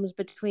overwhelmed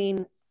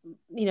between,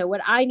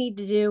 what I need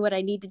to do, what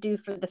I need to do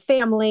for the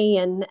family.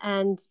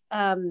 And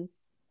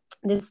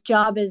this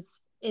job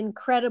is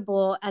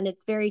incredible, and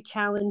it's very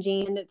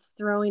challenging, and it's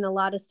throwing a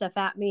lot of stuff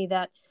at me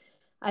that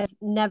I've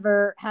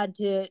never had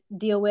to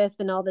deal with,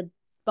 and all the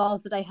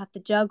balls that I have to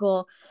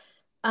juggle.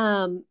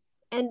 And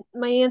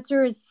my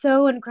answer is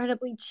so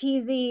incredibly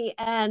cheesy,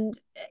 and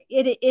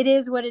it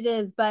is what it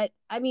is. But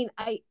I mean,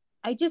 I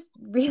just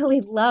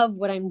really love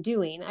what I'm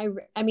doing.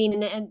 I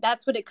mean, and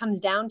that's what it comes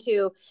down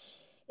to,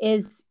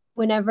 is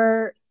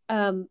whenever,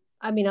 I'll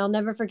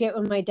never forget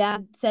when my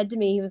dad said to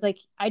me, he was like,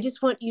 I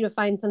just want you to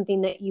find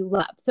something that you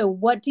love. So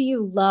what do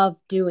you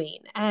love doing?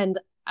 And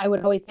I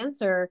would always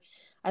answer,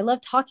 I love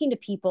talking to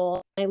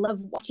people. I love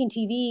watching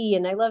TV,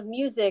 and I love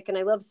music, and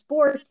I love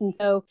sports. And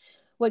so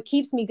what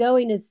keeps me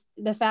going is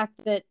the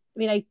fact that,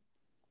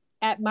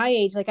 at my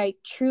age, like, I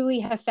truly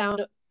have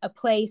found a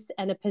place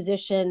and a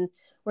position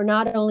where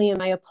not only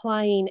am I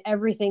applying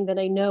everything that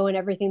I know and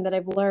everything that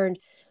I've learned,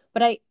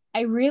 but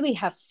I really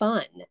have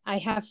fun. I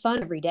have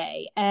fun every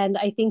day. And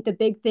I think the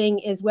big thing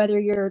is, whether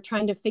you're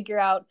trying to figure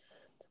out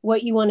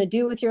what you want to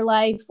do with your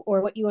life,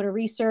 or what you want to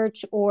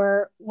research,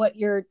 or what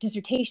your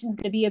dissertation is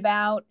going to be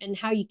about, and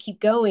how you keep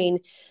going,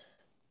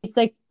 it's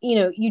like,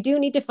 you do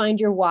need to find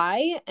your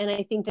why. And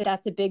I think that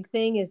that's a big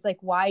thing, is like,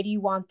 why do you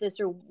want this,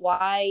 or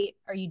why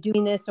are you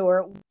doing this?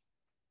 Or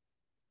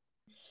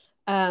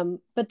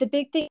but the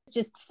big thing is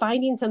just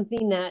finding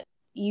something that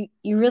you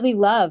really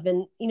love.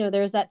 And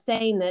there's that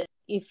saying that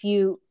if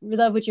you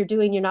love what you're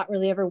doing, you're not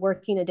really ever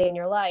working a day in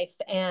your life.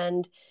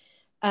 And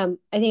I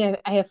think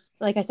I have,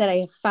 like I said, I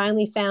have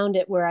finally found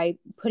it, where I'm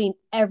putting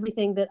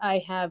everything that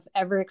I have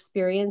ever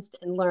experienced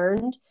and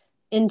learned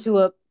into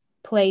a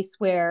place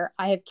where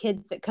I have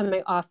kids that come in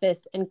my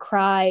office and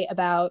cry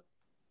about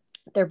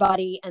their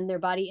body and their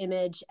body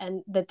image,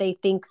 and that they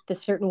think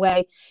this certain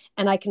way,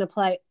 and I can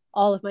apply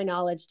all of my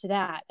knowledge to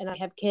that. And I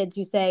have kids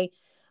who say,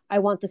 I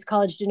want this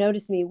college to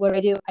notice me. What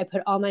do? I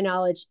put all my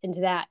knowledge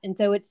into that. And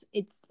so it's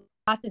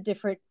lots of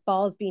different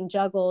balls being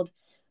juggled,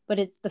 but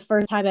it's the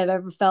first time I've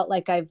ever felt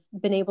like I've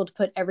been able to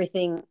put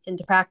everything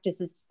into practice,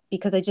 is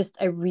because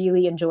I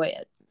really enjoy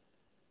it.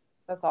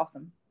 That's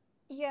awesome.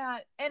 Yeah.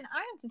 And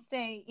I have to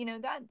say,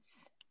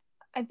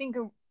 I think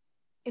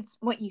it's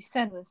what you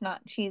said was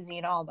not cheesy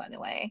at all, by the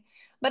way,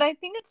 but I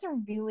think it's a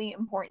really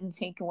important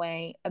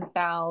takeaway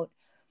about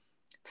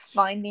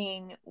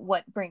finding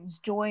what brings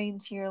joy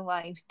into your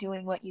life,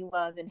 doing what you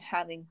love, and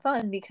having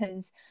fun.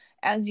 Because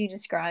as you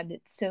described,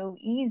 it's so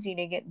easy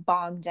to get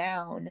bogged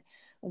down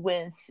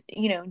with,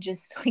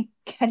 just like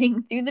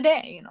getting through the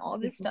day and all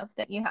this stuff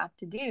that you have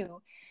to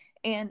do.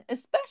 And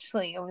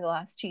especially over the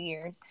last 2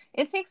 years,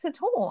 it takes a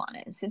toll on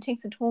us. It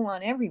takes a toll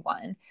on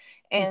everyone.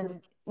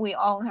 And we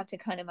all have to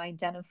kind of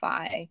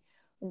identify,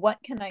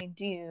 what can I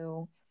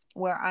do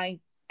where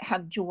I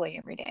have joy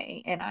every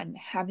day and I'm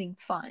having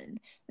fun?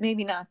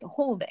 Maybe not the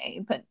whole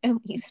day, but at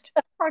least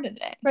part of the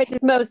day. Right,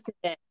 just most of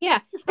it. Yeah.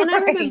 And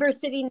Right. I remember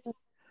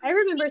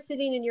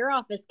sitting in your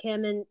office,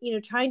 Kim, and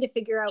trying to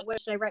figure out,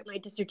 what should I write my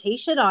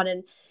dissertation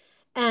on,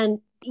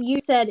 and you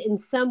said in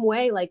some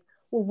way, like,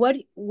 well,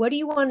 what do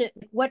you want to,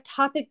 what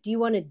topic do you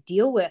want to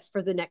deal with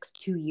for the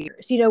next 2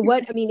 years?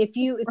 If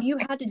you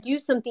had to do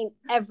something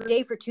every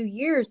day for 2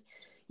 years,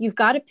 you've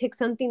got to pick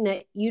something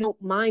that you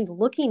don't mind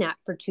looking at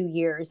for 2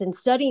 years, and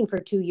studying for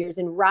 2 years,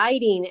 and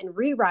writing and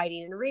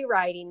rewriting and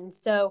rewriting. And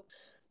so,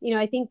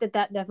 I think that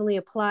definitely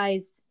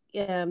applies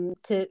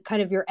to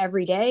kind of your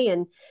everyday.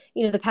 And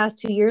the past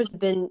 2 years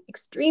have been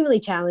extremely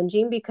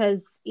challenging,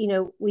 because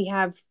we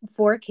have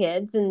 4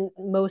 kids, and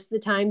most of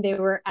the time they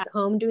were at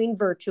home doing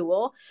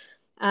virtual.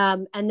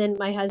 And then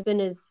my husband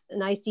is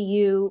an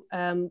ICU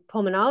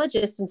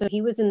pulmonologist, and so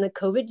he was in the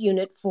COVID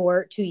unit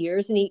for 2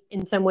 years, and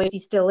in some ways he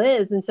still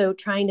is. And so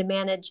trying to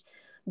manage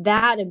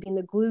that and being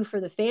the glue for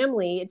the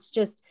family, it's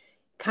just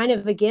kind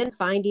of, again,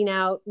 finding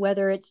out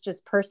whether it's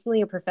just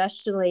personally or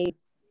professionally,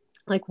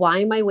 like, why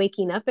am I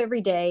waking up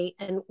every day,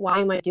 and why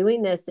am I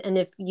doing this? And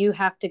if you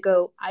have to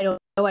go, I don't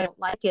know, I don't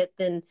like it,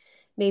 then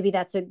maybe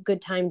that's a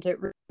good time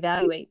to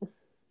reevaluate.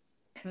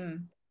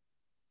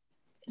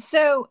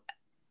 So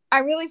I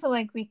really feel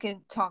like we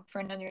could talk for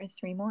another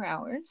 3 more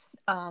hours.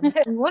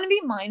 We want to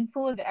be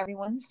mindful of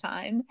everyone's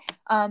time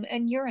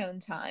and your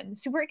own time.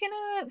 So we're going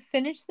to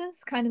finish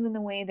this kind of in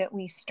the way that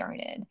we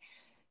started.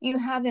 You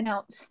have an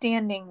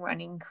outstanding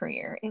running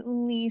career, at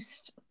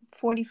least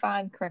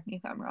 45, correct me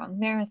if I'm wrong,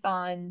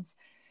 marathons,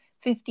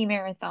 50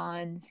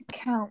 marathons,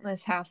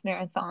 countless half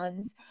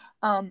marathons,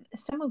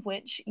 some of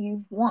which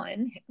you've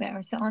won,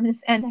 marathons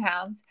and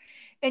halves,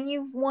 and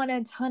you've won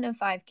a ton of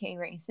 5K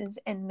races,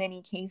 in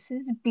many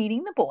cases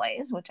beating the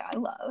boys, which I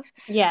love.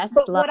 Yes.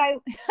 But what I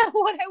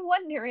what I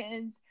wonder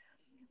is,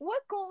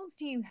 what goals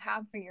do you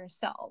have for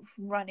yourself,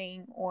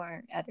 running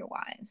or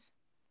otherwise?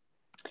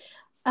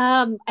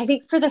 I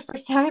think for the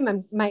first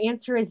time, my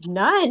answer is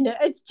none.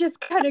 It's just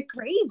kind of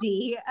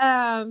crazy.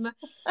 I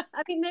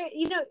mean, there,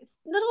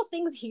 little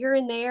things here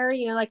and there,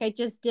 like I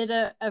just did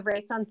a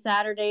race on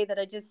Saturday that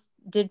I just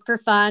did for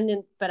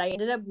fun, but I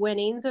ended up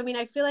winning. So, I mean,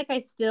 I feel like I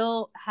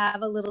still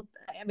have a little,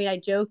 I mean, I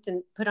joked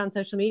and put on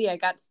social media, I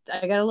got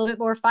a little bit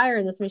more fire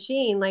in this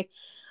machine. Like,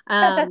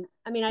 I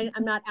mean,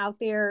 I'm not out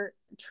there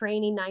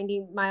training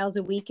 90 miles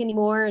a week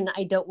anymore, and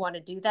I don't want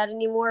to do that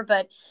anymore.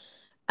 But,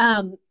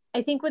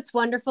 I think what's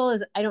wonderful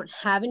is I don't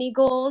have any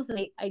goals, and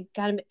I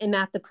kind of am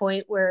at the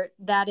point where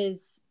that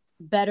is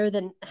better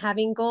than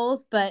having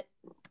goals. But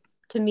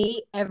to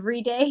me,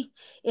 every day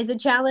is a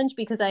challenge,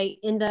 because I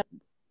end up,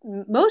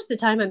 most of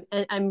the time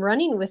I'm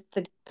running with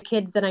the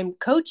kids that I'm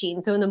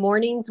coaching. So in the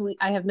mornings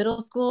I have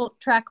middle school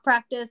track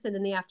practice, and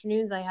in the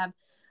afternoons I have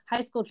high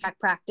school track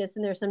practice.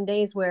 And there's some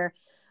days where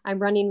I'm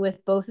running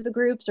with both of the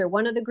groups or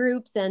one of the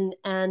groups,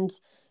 and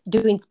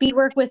doing speed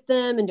work with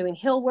them and doing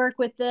hill work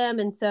with them.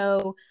 And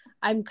so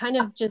I'm kind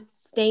of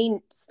just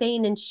staying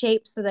in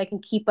shape so that I can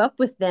keep up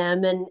with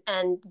them,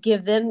 and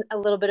give them a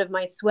little bit of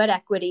my sweat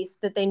equity, so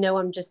that they know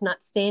I'm just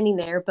not standing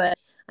there, but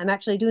I'm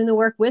actually doing the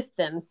work with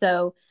them.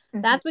 So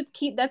that's what's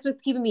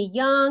keeping me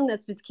young.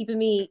 That's what's keeping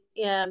me,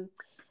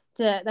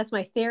 that's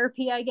my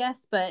therapy, I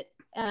guess. But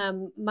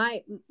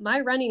my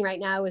running right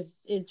now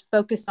is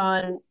focused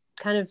on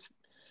kind of,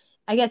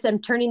 I guess I'm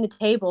turning the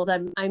tables.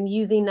 I'm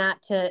using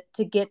that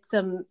to get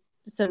some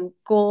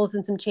goals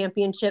and some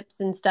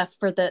championships and stuff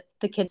for the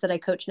kids that I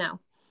coach now.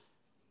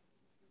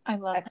 I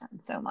love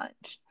that so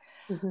much.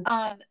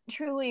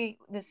 Truly,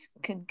 this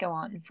could go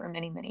on for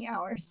many, many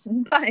hours,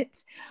 but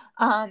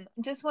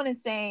just want to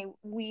say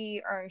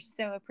we are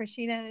so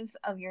appreciative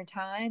of your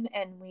time,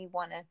 and we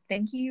want to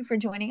thank you for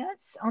joining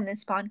us on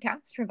this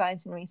podcast,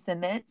 Revise and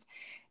Resubmit.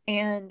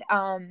 And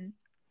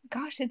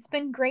gosh, it's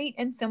been great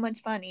and so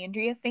much fun.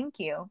 Andrea, thank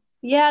you.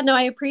 Yeah, no,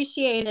 I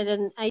appreciate it.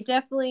 And I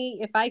definitely,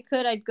 if I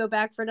could, I'd go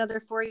back for another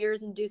 4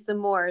 years and do some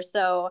more.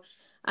 So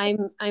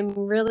I'm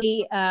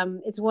really,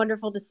 it's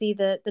wonderful to see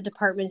the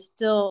department is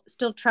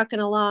still trucking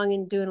along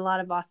and doing a lot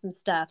of awesome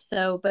stuff.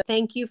 So, but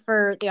thank you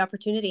for the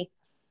opportunity.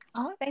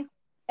 Oh, thanks.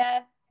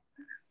 Yeah.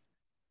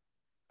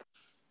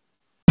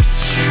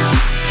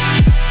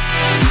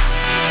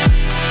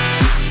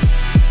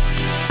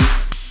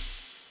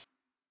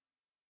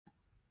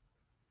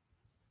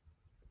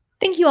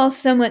 Thank you all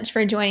so much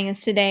for joining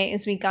us today,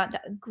 as we got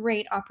a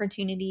great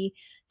opportunity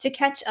to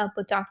catch up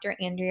with Dr.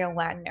 Andrea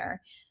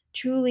Wagner.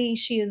 Truly,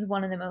 she is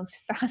one of the most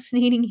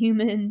fascinating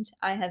humans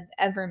I have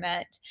ever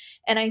met,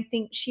 and I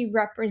think she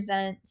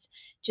represents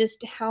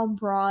just how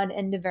broad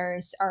and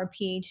diverse our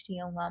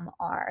PhD alum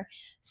are.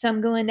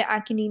 Some go into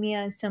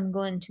academia, some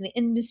go into the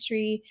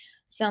industry,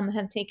 some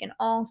have taken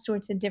all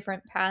sorts of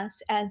different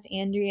paths, as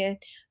Andrea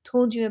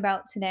told you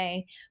about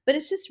today, but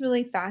it's just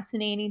really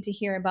fascinating to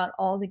hear about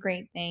all the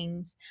great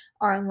things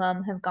our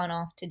alum have gone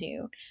off to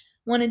do.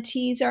 Want to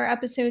tease our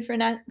episode for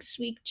next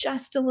week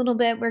just a little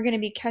bit? We're going to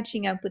be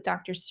catching up with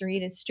Dr.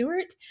 Sarita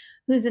Stewart,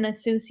 who's an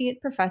associate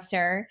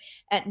professor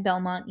at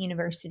Belmont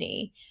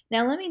University.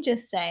 Now, let me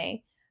just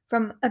say,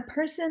 from a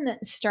person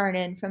that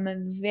started from a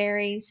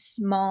very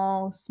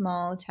small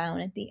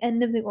town at the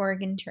end of the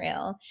Oregon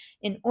Trail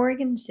in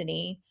Oregon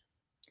City,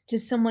 to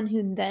someone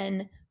who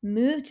then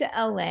moved to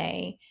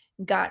LA,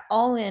 got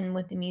all in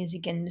with the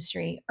music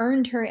industry,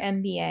 earned her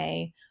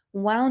MBA,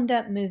 wound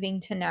up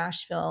moving to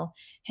Nashville,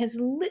 has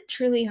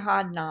literally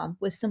hobnobbed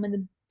with some of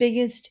the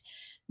biggest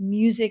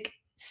music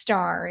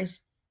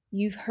stars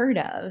you've heard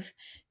of,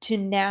 to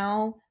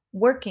now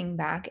working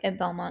back at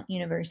Belmont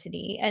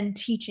University and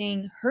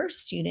teaching her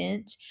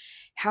students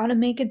how to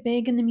make it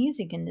big in the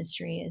music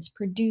industry as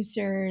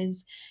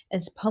producers,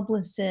 as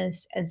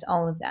publicists, as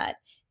all of that.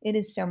 It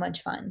is so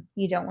much fun.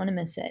 You don't want to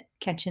miss it.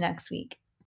 Catch you next week.